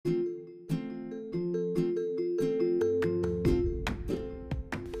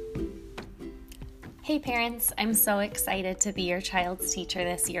Hey parents, I'm so excited to be your child's teacher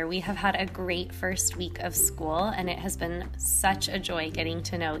this year. We have had a great first week of school, and it has been such a joy getting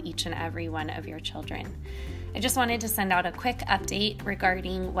to know each and every one of your children. I just wanted to send out a quick update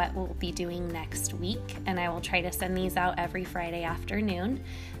regarding what we'll be doing next week, and I will try to send these out every Friday afternoon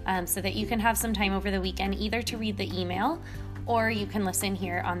so that you can have some time over the weekend either to read the email or you can listen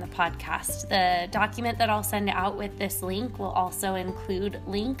here on the podcast. The document that I'll send out with this link will also include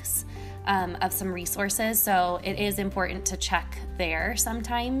links of some resources, so it is important to check there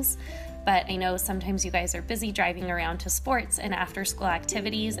sometimes. But I know sometimes you guys are busy driving around to sports and after school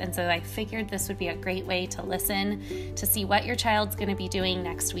activities, and so I figured this would be a great way to listen to see what your child's going to be doing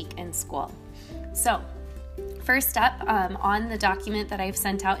next week in school. So first up, on the document that I've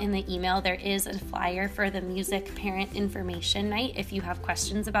sent out in the email, there is a flyer for the Music Parent Information Night. If you have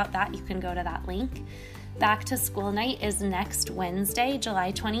questions about that, you can go to that link. Back to School Night is next Wednesday,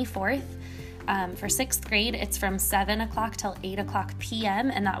 July 24th. For 6th grade, it's from 7 o'clock till 8 o'clock p.m.,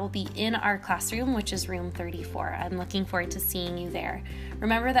 and that will be in our classroom, which is room 34. I'm looking forward to seeing you there.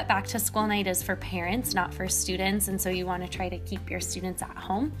 Remember that Back to School Night is for parents, not for students, and so you want to try to keep your students at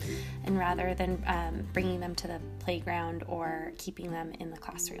home, and rather than bringing them to the playground or keeping them in the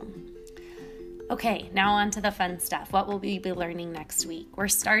classroom. Okay, now on to the fun stuff. What will we be learning next week? We're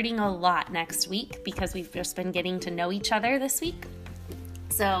starting a lot next week because we've just been getting to know each other this week.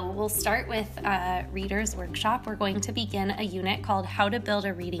 So we'll start with Reader's Workshop. We're going to begin a unit called How to Build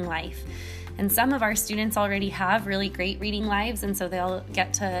a Reading Life. And some of our students already have really great reading lives, and so they'll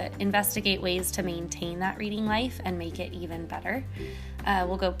get to investigate ways to maintain that reading life and make it even better.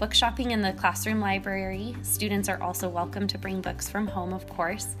 We'll go book shopping in the classroom library. Students are also welcome to bring books from home, of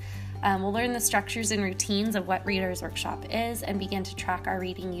course. We'll learn the structures and routines of what Reader's Workshop is and begin to track our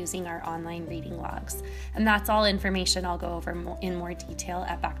reading using our online reading logs. And that's all information I'll go over in more detail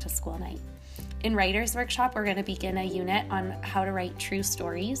at Back to School Night. In Writer's Workshop, we're going to begin a unit on how to write true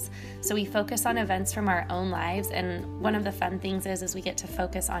stories. So we focus on events from our own lives, and one of the fun things is we get to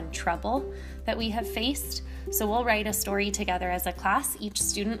focus on trouble that we have faced. So we'll write a story together as a class. Each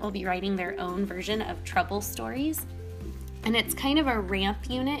student will be writing their own version of trouble stories. And it's kind of a ramp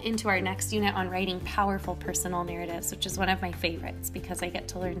unit into our next unit on writing powerful personal narratives, which is one of my favorites because I get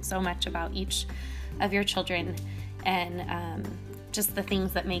to learn so much about each of your children and just the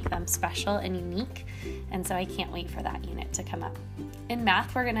things that make them special and unique. And so I can't wait for that unit to come up. In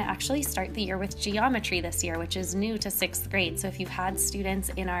math, we're going to actually start the year with geometry this year, which is new to 6th grade. So if you've had students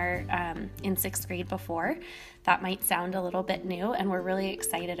in our in 6th grade before, that might sound a little bit new, and we're really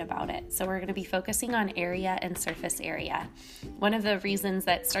excited about it. So we're going to be focusing on area and surface area. One of the reasons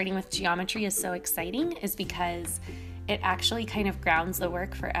that starting with geometry is so exciting is because it actually kind of grounds the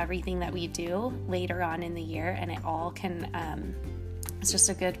work for everything that we do later on in the year, and it all can, it's just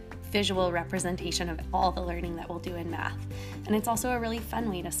a good visual representation of all the learning that we'll do in math. And it's also a really fun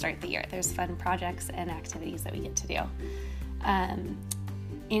way to start the year. There's fun projects and activities that we get to do.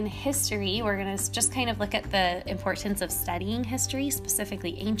 In history, we're going to just kind of look at the importance of studying history,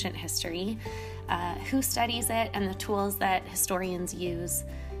 specifically ancient history, who studies it, and the tools that historians use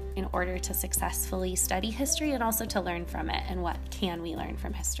in order to successfully study history and also to learn from it, and what can we learn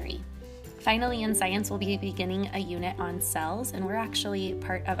from history. Finally, in science, we'll be beginning a unit on cells, and we're actually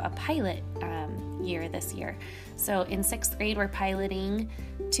part of a pilot year this year. So in 6th grade, we're piloting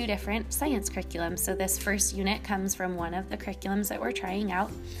 2 different science curriculums. So this first unit comes from one of the curriculums that we're trying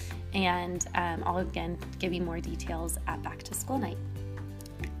out, and I'll again give you more details at Back to School Night.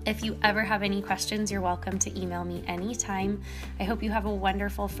 If you ever have any questions, you're welcome to email me anytime. I hope you have a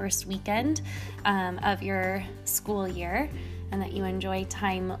wonderful first weekend of your school year, and that you enjoy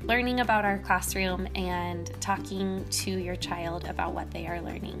time learning about our classroom and talking to your child about what they are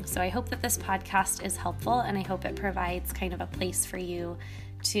learning. So I hope that this podcast is helpful, and I hope it provides kind of a place for you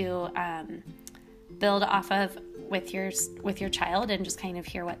to build off of with your child and just kind of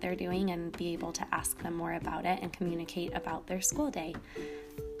hear what they're doing and be able to ask them more about it and communicate about their school day.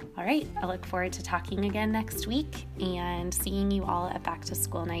 All right, I look forward to talking again next week and seeing you all at Back to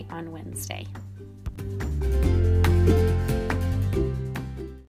School Night on Wednesday.